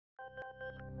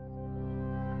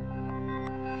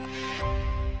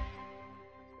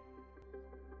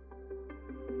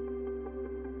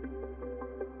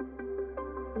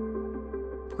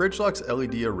Bridgelux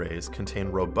LED arrays contain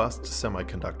robust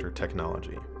semiconductor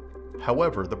technology.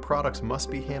 However, the products must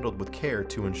be handled with care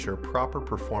to ensure proper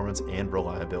performance and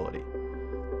reliability.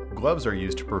 Gloves are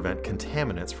used to prevent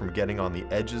contaminants from getting on the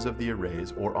edges of the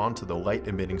arrays or onto the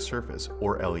light-emitting surface,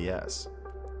 or LES.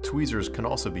 Tweezers can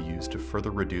also be used to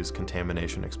further reduce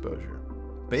contamination exposure.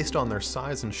 Based on their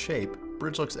size and shape,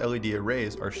 Bridgelux LED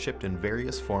arrays are shipped in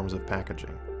various forms of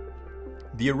packaging.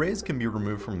 The arrays can be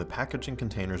removed from the packaging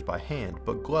containers by hand,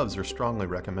 but gloves are strongly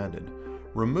recommended.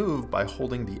 Remove by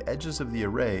holding the edges of the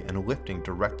array and lifting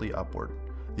directly upward.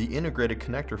 The integrated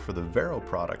connector for the Vero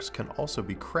products can also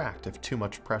be cracked if too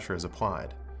much pressure is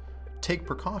applied. Take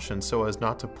precaution so as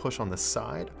not to push on the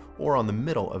side or on the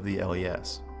middle of the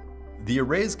LES. The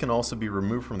arrays can also be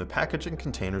removed from the packaging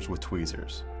containers with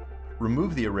tweezers.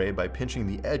 Remove the array by pinching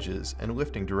the edges and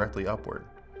lifting directly upward.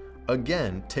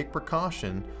 Again, take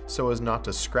precaution so as not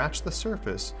to scratch the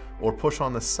surface or push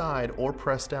on the side or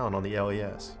press down on the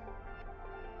LES.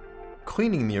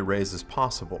 Cleaning the arrays is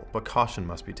possible, but caution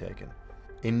must be taken.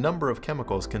 A number of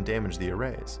chemicals can damage the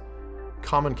arrays.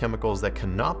 Common chemicals that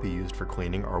cannot be used for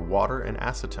cleaning are water and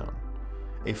acetone.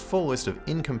 A full list of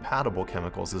incompatible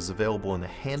chemicals is available in the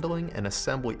Handling and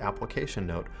Assembly application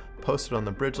note posted on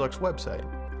the Bridgelux website.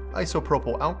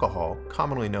 Isopropyl alcohol,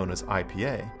 commonly known as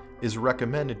IPA, is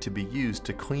recommended to be used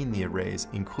to clean the arrays,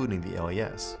 including the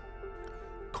LES.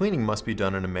 Cleaning must be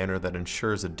done in a manner that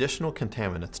ensures additional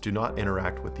contaminants do not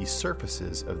interact with the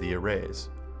surfaces of the arrays.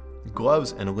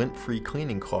 Gloves and lint-free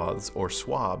cleaning cloths or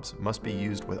swabs must be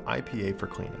used with IPA for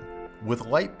cleaning. With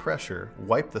light pressure,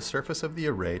 wipe the surface of the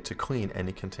array to clean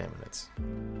any contaminants.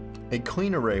 A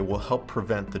clean array will help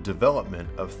prevent the development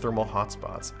of thermal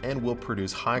hotspots and will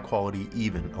produce high-quality,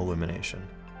 even illumination.